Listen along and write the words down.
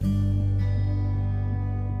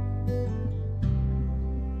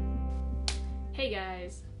Hey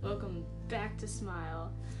guys, welcome back to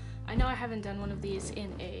Smile. I know I haven't done one of these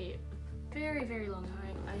in a very long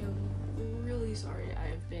time. I am really sorry.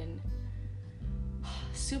 I've been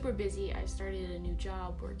super busy. I started a new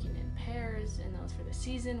job working in Paris, and that was for the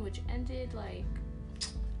season, which ended I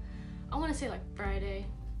want to say Friday.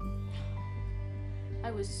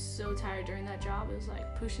 I was so tired during that job. It was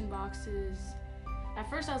pushing boxes. At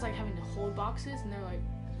first I was having to hold boxes, and they're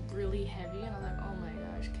really heavy, and I was oh my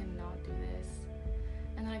gosh, cannot do this.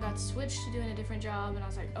 And then I got switched to doing a different job, and I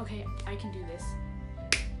was okay, I can do this.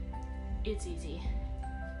 It's easy.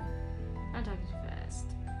 I'm talking too fast.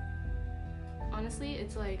 Honestly,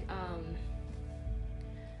 it's I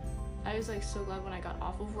was so glad when I got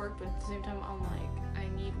off of work, but at the same time I'm I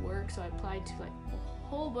need work, so I applied to a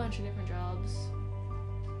whole bunch of different jobs.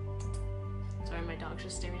 Sorry, my dog's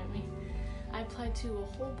just staring at me. I applied to a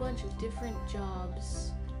whole bunch of different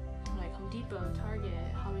jobs, Home Depot,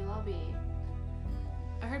 Target, Hobby Lobby.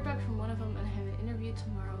 I heard back from one of them, and I have an interview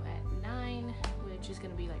tomorrow at 9, which is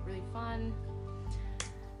gonna be really fun.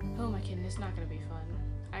 Who am I kidding? It's not gonna be fun.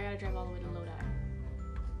 I gotta drive all the way to Lodi.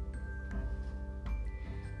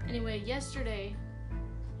 Anyway, yesterday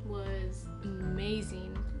was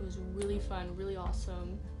amazing. It was really fun, really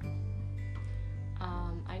awesome.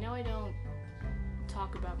 I know I don't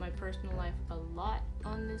talk about my personal life a lot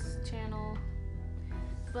on this channel,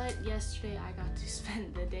 but yesterday I got to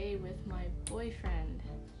spend the day with my boyfriend.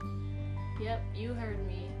 Yep, you heard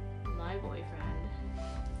me, my boyfriend.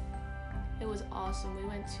 It was awesome. We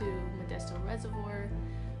went to Modesto Reservoir.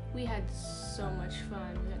 We had so much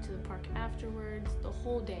fun. We went to the park afterwards. The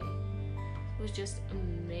whole day was just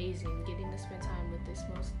amazing, getting to spend time with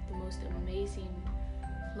the most amazing,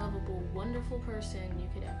 lovable, wonderful person you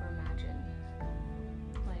could ever imagine.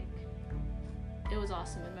 It was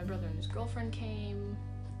awesome. And my brother and his girlfriend came.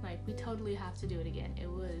 We totally have to do it again. It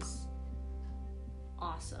was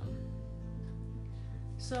awesome.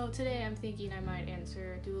 So today I'm thinking I might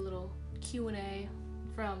do a little Q&A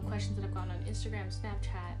from questions that I've gotten on Instagram,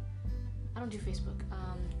 Snapchat. I don't do Facebook.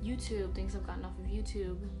 YouTube, things I've gotten off of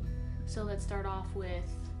YouTube. So let's start off with,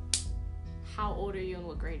 how old are you and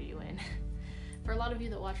what grade are you in? For a lot of you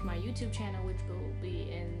that watch my YouTube channel, which will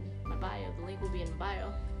be in my bio, the link will be in my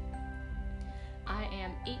bio. I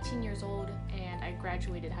am 18 years old, and I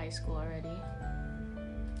graduated high school already.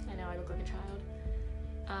 I know I look like a child.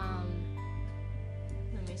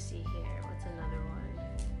 Let me see here. What's another one?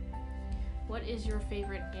 What is your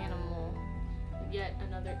favorite animal? Yet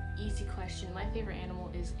another easy question. My favorite animal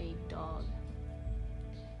is a dog.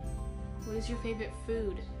 What is your favorite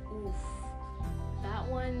food? Oof. That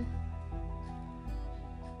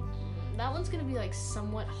one's gonna be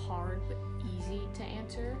somewhat hard but easy to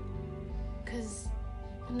answer.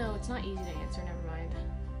 No, it's not easy to answer, never mind.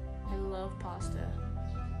 I love pasta.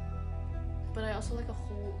 But I also like a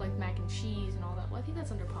whole, mac and cheese and all that. Well, I think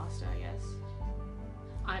that's under pasta, I guess.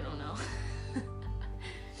 I don't know.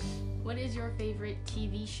 What is your favorite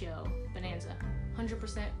TV show? Bonanza.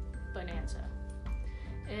 100% Bonanza.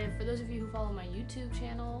 And for those of you who follow my YouTube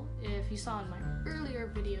channel, if you saw in my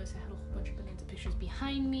earlier videos, I had a whole bunch of Bonanza pictures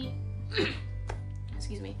behind me.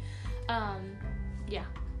 Excuse me. Yeah.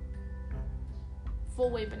 Full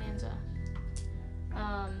way Bonanza.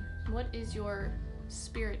 What is your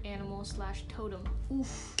spirit animal / totem?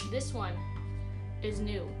 Oof, this one is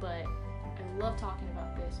new, but I love talking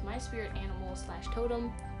about this. My spirit animal / totem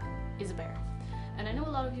is a bear. And I know a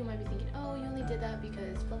lot of you might be thinking, oh, you only did that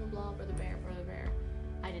because blah blah blah, brother bear.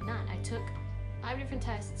 I did not. I took 5 different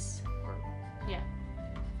tests, for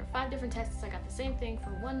 5 different tests I got the same thing.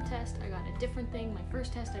 For one test I got a different thing. My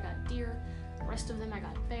first test I got deer, the rest of them I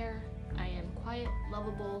got bear. I am quiet,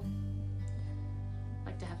 lovable,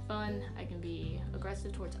 like to have fun. I can be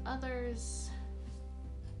aggressive towards others,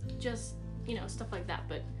 just, stuff like that.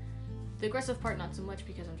 But the aggressive part, not so much,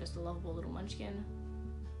 because I'm just a lovable little munchkin.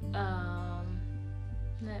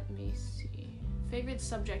 Let me see. Favorite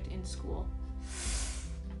subject in school?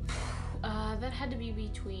 That had to be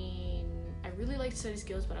between, I really like study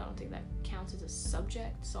skills, but I don't think that counts as a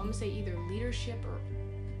subject. So I'm gonna say either leadership or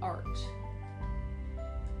art.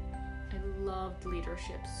 I loved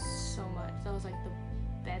leadership so much. That was the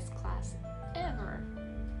best class ever.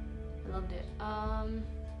 I loved it.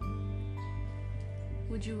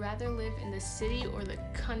 Would you rather live in the city or the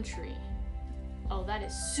country? Oh, that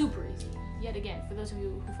is super easy. Yet again, for those of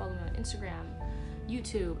you who follow me on Instagram,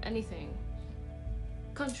 YouTube, anything.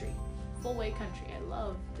 Country. Full way country. I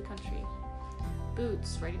love the country.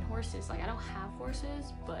 Boots, riding horses. I don't have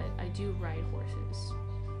horses, but I do ride horses.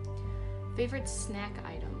 Favorite snack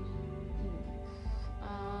item?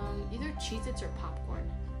 Either Cheez-Its or popcorn.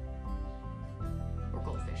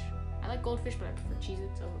 I like Goldfish, but I prefer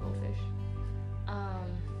Cheez-Its over Goldfish.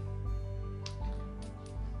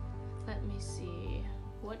 Let me see.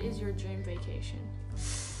 What is your dream vacation?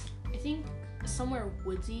 I think somewhere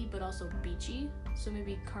woodsy, but also beachy. So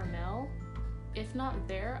maybe Carmel. If not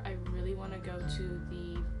there, I really want to go to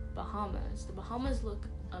the Bahamas. The Bahamas look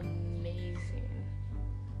amazing.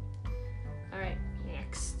 Alright,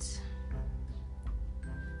 next.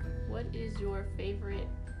 What is your favorite...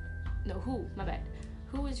 No, who? My bad.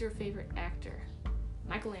 Who is your favorite actor?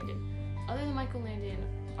 Michael Landon. Other than Michael Landon,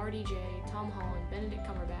 RDJ, Tom Holland, Benedict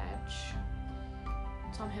Cumberbatch,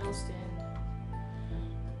 Tom Hiddleston,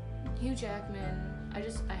 Hugh Jackman.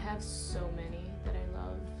 I have so many that I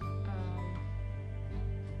love.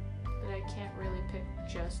 But I can't really pick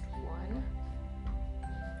just one.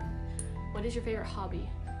 What is your favorite hobby?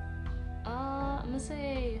 I'm gonna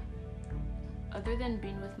say, other than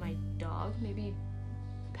being with my dog, maybe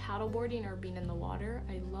paddleboarding or being in the water.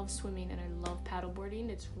 I love swimming and I love paddleboarding.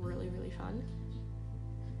 It's really, really fun.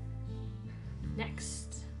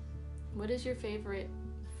 Next, what is your favorite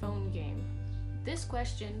phone game? This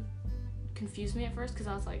question confused me at first because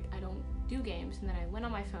I was like, I don't do games. And then I went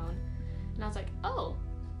on my phone and I was like, oh,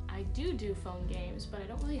 I do phone games, but I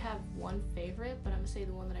don't really have one favorite. But I'm gonna say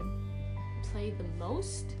the one that I play the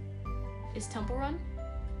most is Temple Run.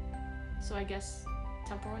 So I guess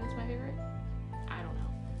Temple Run is my favorite. I don't know.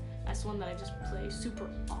 That's one that I just play super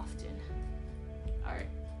often. Alright.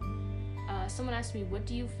 Someone asked me, what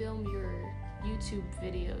do you film your YouTube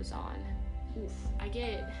videos on? Oof. I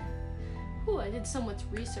did somewhat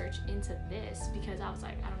research into this because I was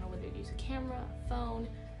like, I don't know whether to use a camera, a phone.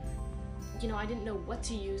 You know, I didn't know what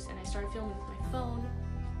to use, and I started filming with my phone.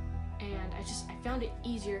 And I found it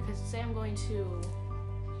easier because say I'm going to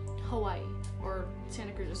Hawaii or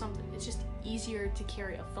Santa Cruz or something, it's just easier to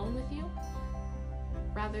carry a phone with you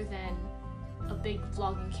rather than a big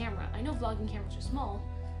vlogging camera. I know vlogging cameras are small,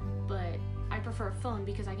 but I prefer a phone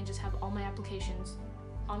because I can just have all my applications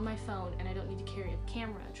on my phone and I don't need to carry a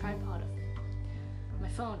camera, a tripod, my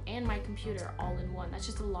phone, and my computer all in one. That's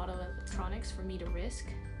just a lot of electronics for me to risk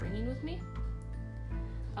bringing with me.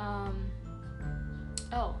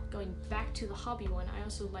 Going back to the hobby one, I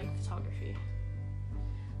also like photography.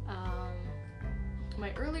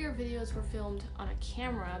 My earlier videos were filmed on a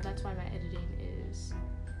camera, that's why my editing is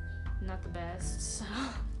not the best. So,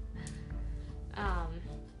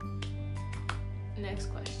 next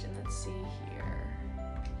question, let's see here.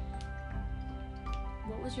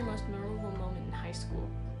 What was your most memorable moment in high school?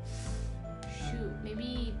 Shoot,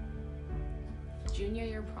 maybe junior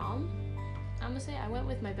year prom? I'm gonna say I went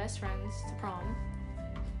with my best friends to prom.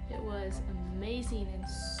 It was amazing and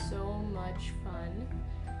so much fun.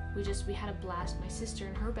 We had a blast. My sister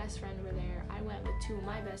and her best friend were there. I went with two of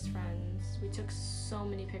my best friends. We took so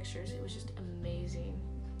many pictures. It was just amazing.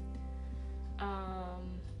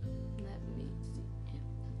 Let me see.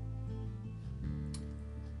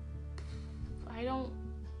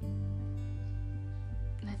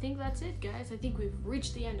 I think that's it, guys. I think we've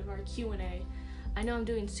reached the end of our Q&A. I know I'm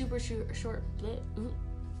doing super short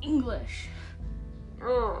English.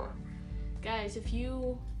 Guys, if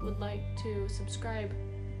you would like to subscribe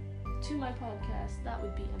to my podcast, that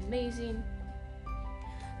would be amazing.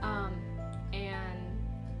 And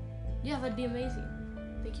yeah, that'd be amazing.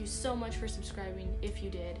 Thank you so much for subscribing. If you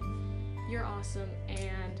did, you're awesome.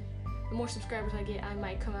 And the more subscribers I get, I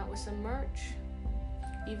might come out with some merch,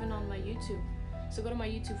 even on my YouTube. So go to my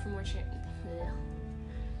YouTube for more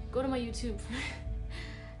Go to my YouTube.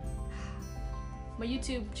 My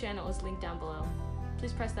YouTube channel is linked down below.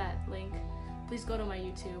 Please press that link. Please go to my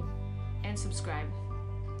YouTube and subscribe.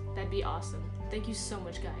 That'd be awesome. Thank you so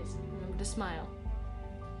much, guys. Remember to smile,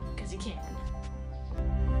 because you can.